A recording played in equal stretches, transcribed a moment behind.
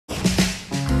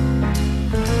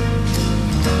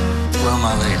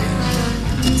my lady.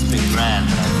 It's been grand,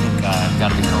 but I think I've got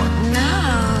to be going. No.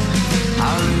 I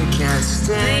really can't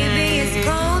stay. Baby, it's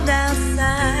cold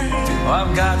outside. Oh,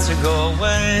 I've got to go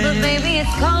away. But baby,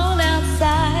 it's cold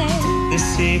outside.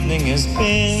 This evening has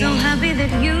been so happy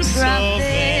that you dropped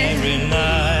in. Very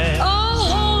nice. Oh,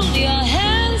 hold your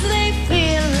hands, they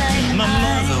feel like my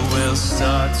mother will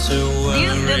start to worry.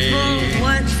 Beautiful,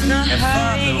 what's the and hurry?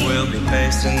 Father will be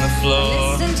pacing the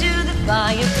floor. Listen to the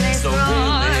fireplace so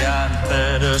roar. really I'd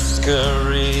better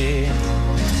scurry.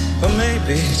 Or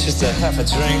maybe just a half a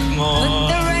drink more.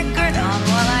 Put the record on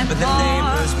while I But the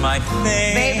neighbors might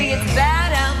think, baby, it's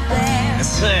bad out there. And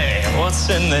say, what's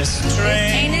in this drink?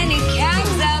 There ain't any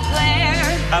cabs out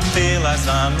there. I feel as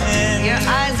I'm in your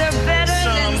eyes are better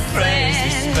some than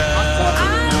crazy sin. spell.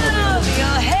 I love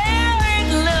your hair, it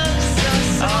looks so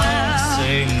swell. I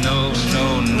say no,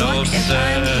 no, no,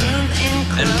 sir.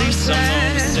 At least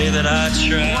someone will say that I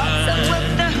tried. What's up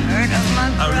with the hurt of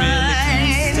my pride? I really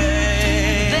can't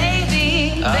stay.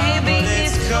 Baby,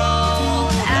 it's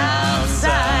cold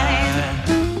outside.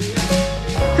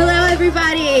 Hello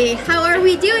everybody, how are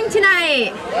we doing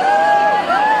tonight?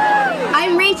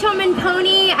 I'm Rachel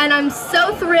Manconi and I'm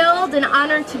so thrilled and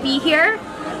honored to be here.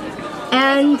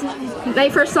 And my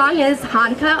first song is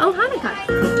Hanukkah, Oh Hanukkah.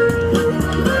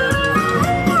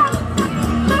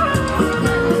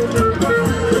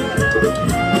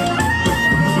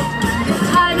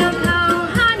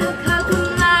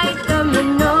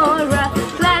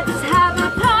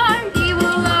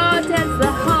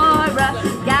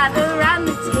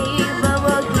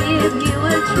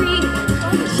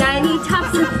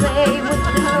 Play with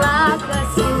the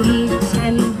lakas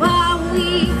and while we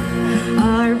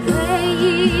are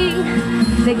playing,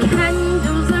 the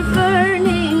candles are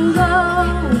burning low.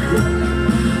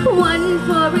 One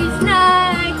for each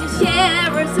night to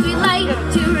share a sweet light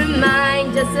to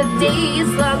remind us of days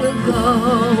long ago.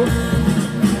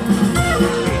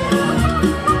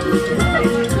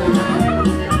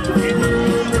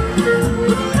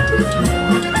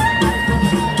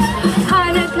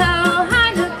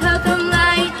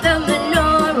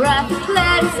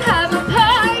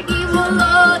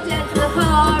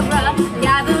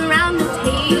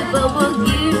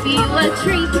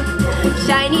 Treat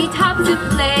shiny tops to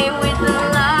play with the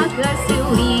lakas to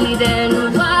eat, and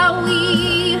while we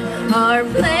are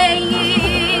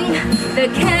playing, the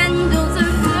candles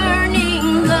are burning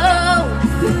low.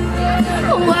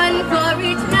 One for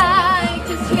each night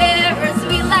to share a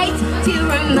sweet light to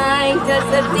remind us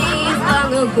of days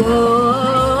long ago.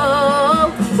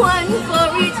 One for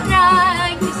each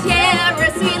night to share a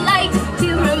sweet light to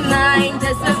remind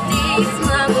us of days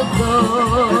long ago.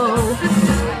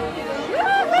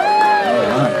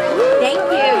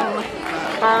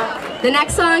 The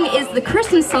next song is the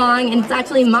Christmas song, and it's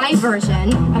actually my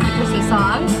version of the Christmas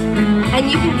song, and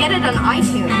you can get it on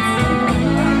iTunes.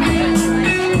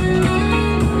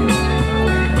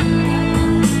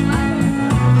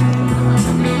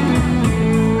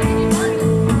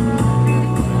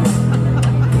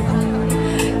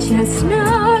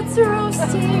 Chestnuts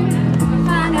roasting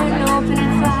on an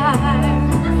open fire,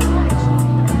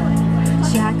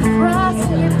 Jack Frost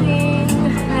nipping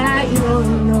at your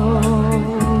nose.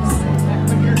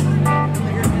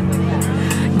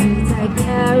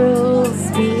 Carols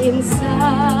being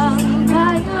sung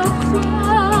by a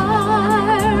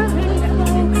choir,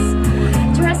 and folks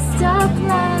dressed up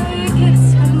like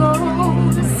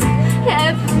Eskimos.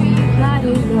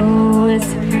 Everybody knows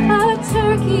a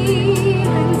turkey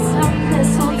and some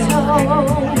mistletoe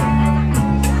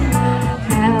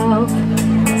help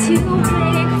to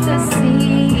make the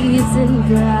season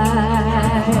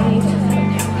bright.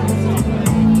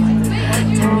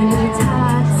 Tiny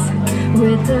tots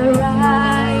with the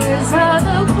rise of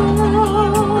the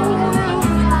moon,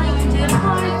 find it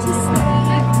hard to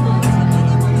sleep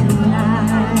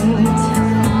tonight.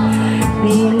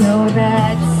 They know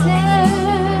that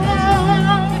Santa's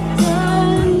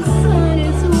on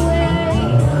his way.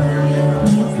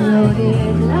 He's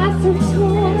loaded lots of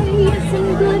toys and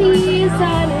goodies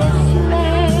on his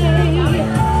sleigh,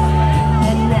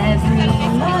 and every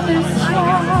mother's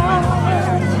child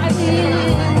is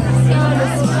on a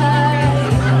sky.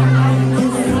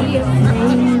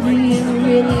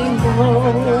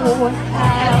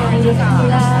 How to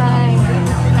fly,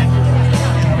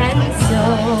 and so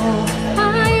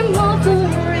I'm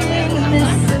altering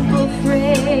this simple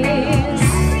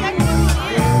phrase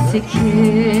to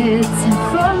kids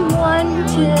from 1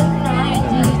 to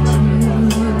 92.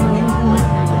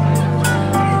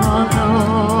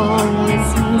 Although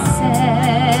it's been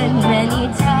said many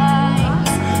times,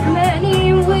 many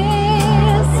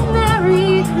ways,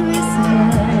 Merry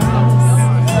Christmas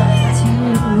to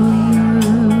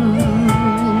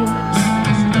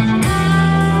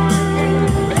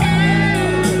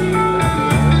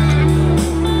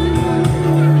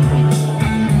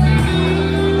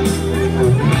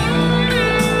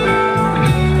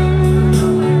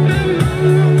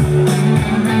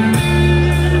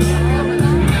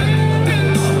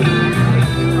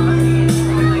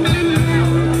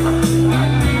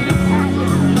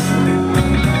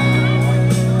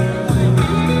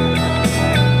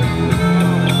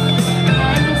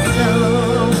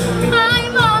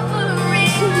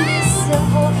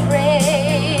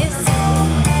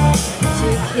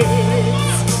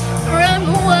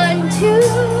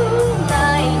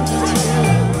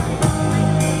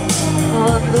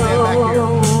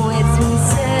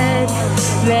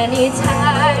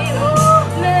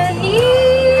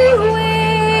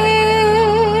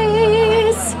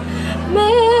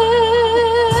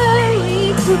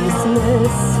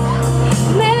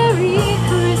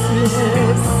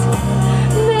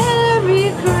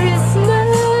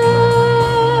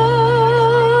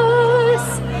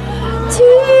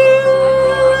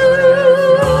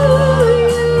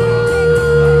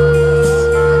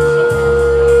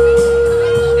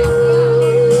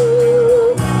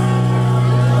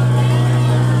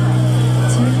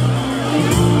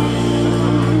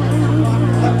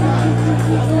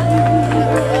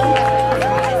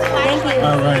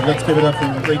right, let's give it up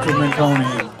for Rachel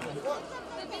Manconi.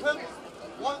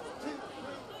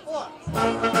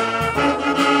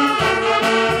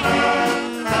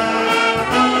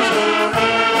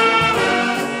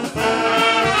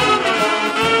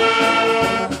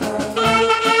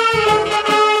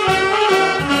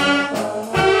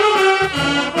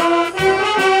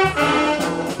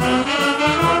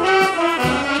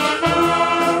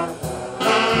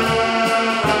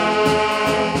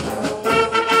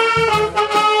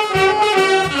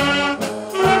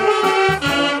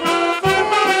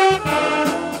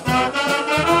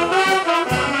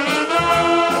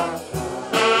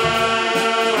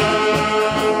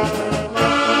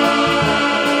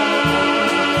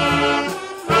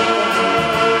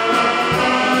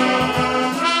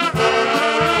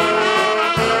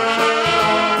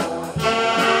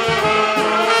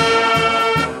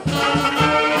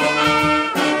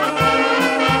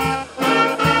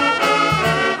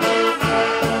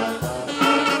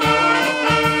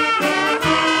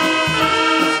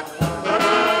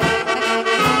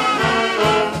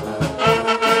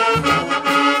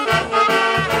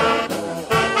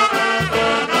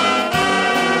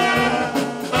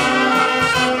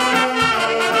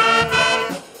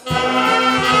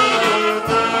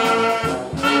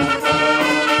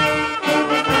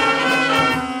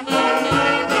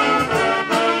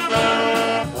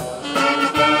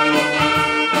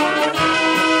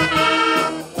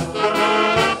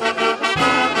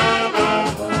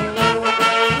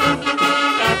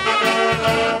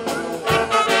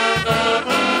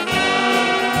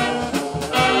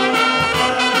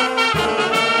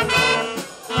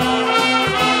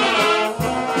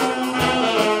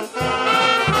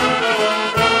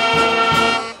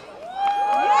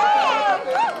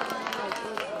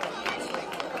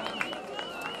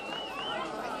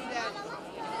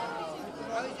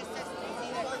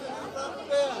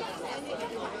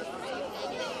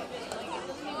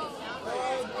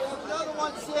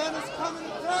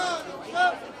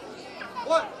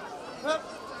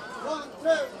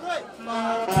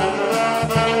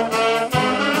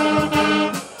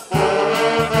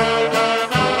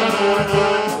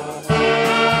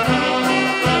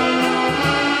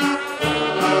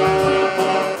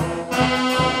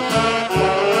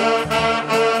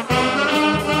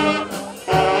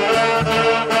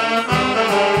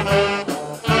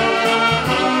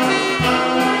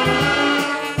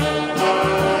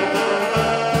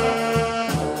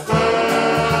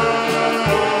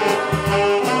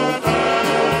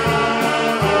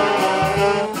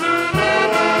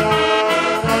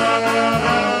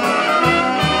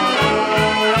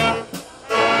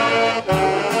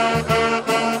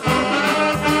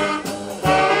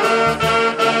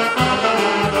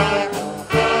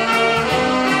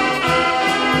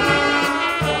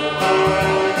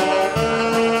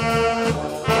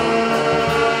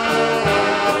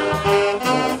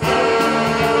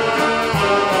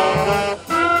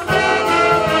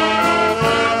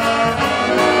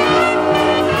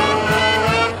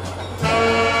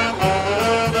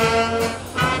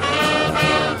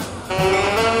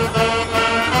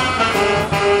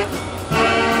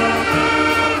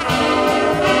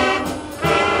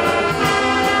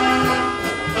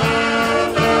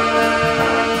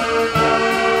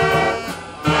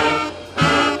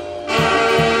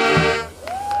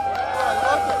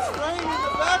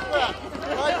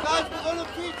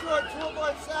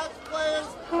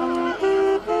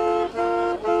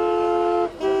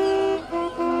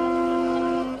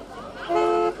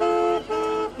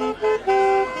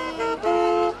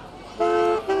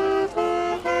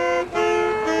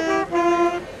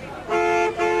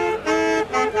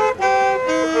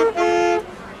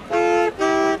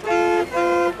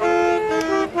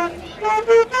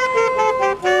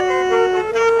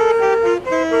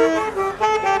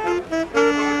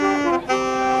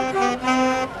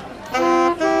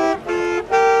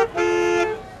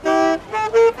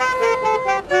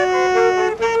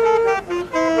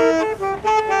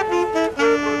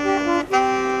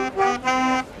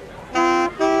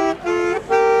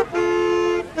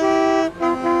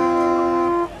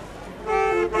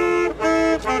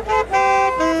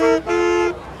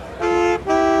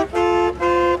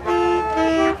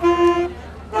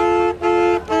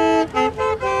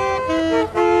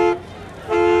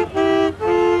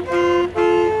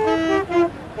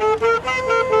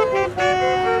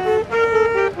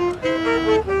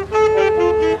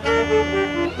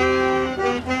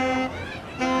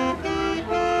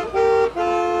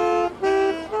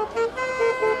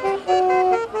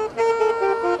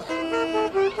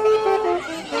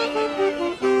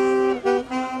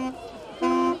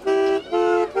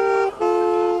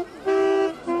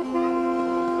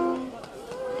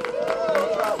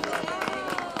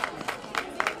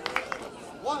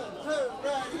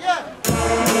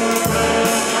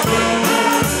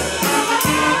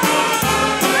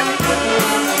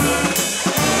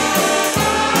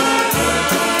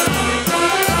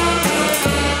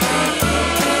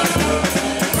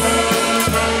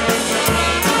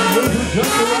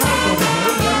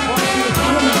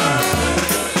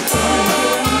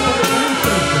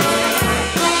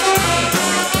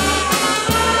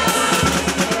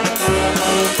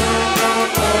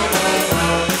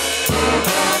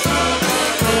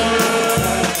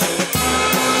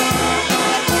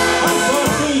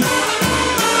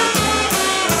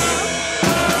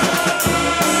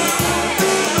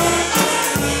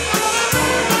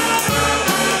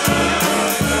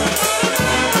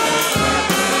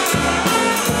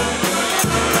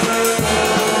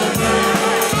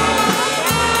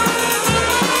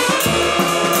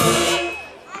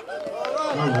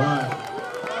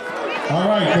 All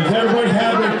right, does everybody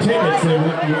have their tickets? They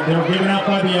were given out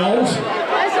by the elves.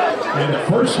 And the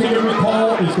first ticket we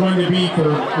call is going to be for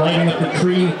lighting up the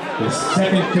tree. The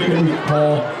second ticket we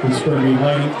call is going to be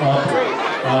lighting up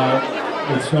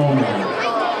the snowman.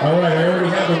 All right, I already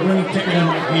have the winning ticket in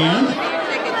my hand.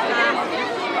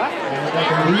 And if I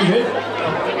can read it.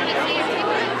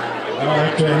 Oh,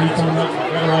 actually, I need someone else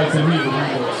better eyes than me to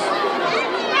read this.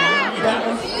 That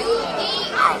one?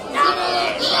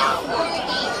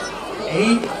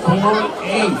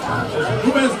 848.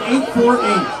 Who has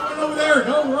 848? Over there,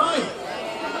 go right.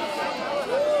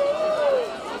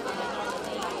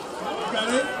 You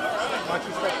got it?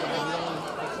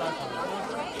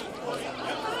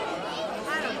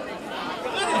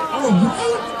 All right.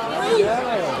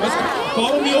 Let's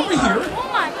follow me over here.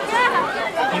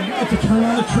 And you get to turn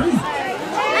on the tree.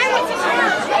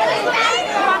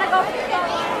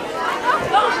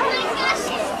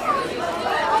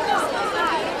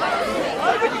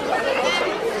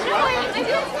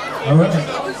 All right,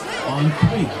 on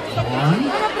three. 1,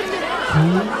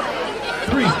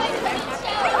 2, 3.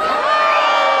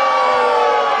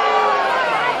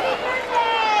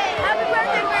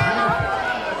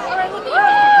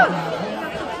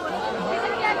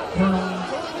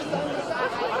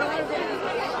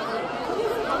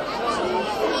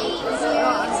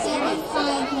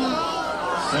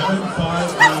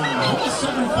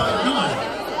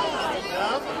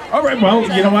 All right, well,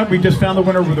 you know what? We just found the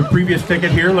winner with the previous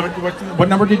ticket here. What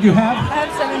number did you have? I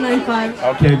have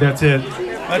 795. Okay, that's it.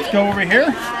 Let's go over here,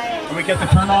 and we get to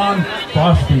turn on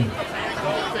Frosty.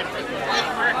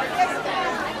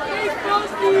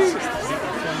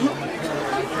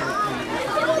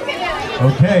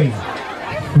 Okay,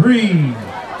 3,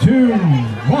 2,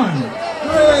 1.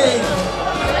 Great!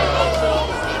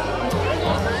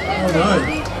 All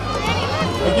right.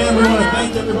 Again, we want to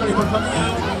thank everybody for coming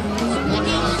out.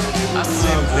 I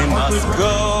simply must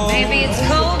go. Maybe it's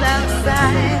cold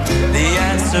outside, The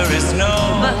answer is no.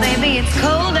 but maybe it's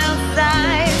cold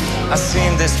outside. I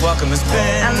seem this welcome has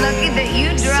been I'm lucky that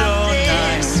you so dropped in.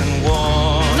 nice and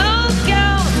warm. Look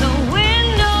out the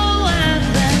window and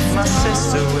that's My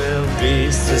sister will be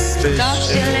suspicious.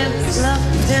 gosh, your lips look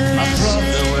My brother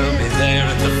delicious. will be there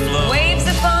at the floor. Waves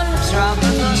upon the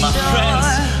tropical My friends,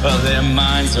 shore. their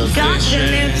minds are Gosh, your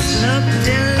lips vicious. look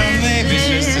And maybe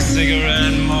just a delicious.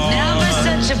 cigarette more. Never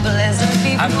such a pleasant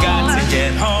before. I've got to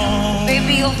get home.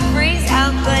 Baby, you'll freeze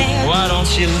out there. Why don't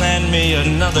you lend me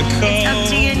another coat? Up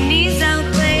to your knees out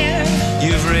there.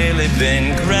 You've really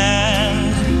been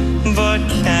grand, but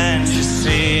can't you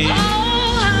see? Oh,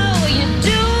 how you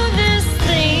do this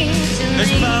thing to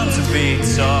There's me. bound to be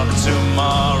talk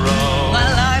tomorrow. My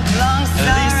lifelong At least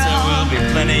there sorrow. will be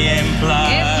plenty implied.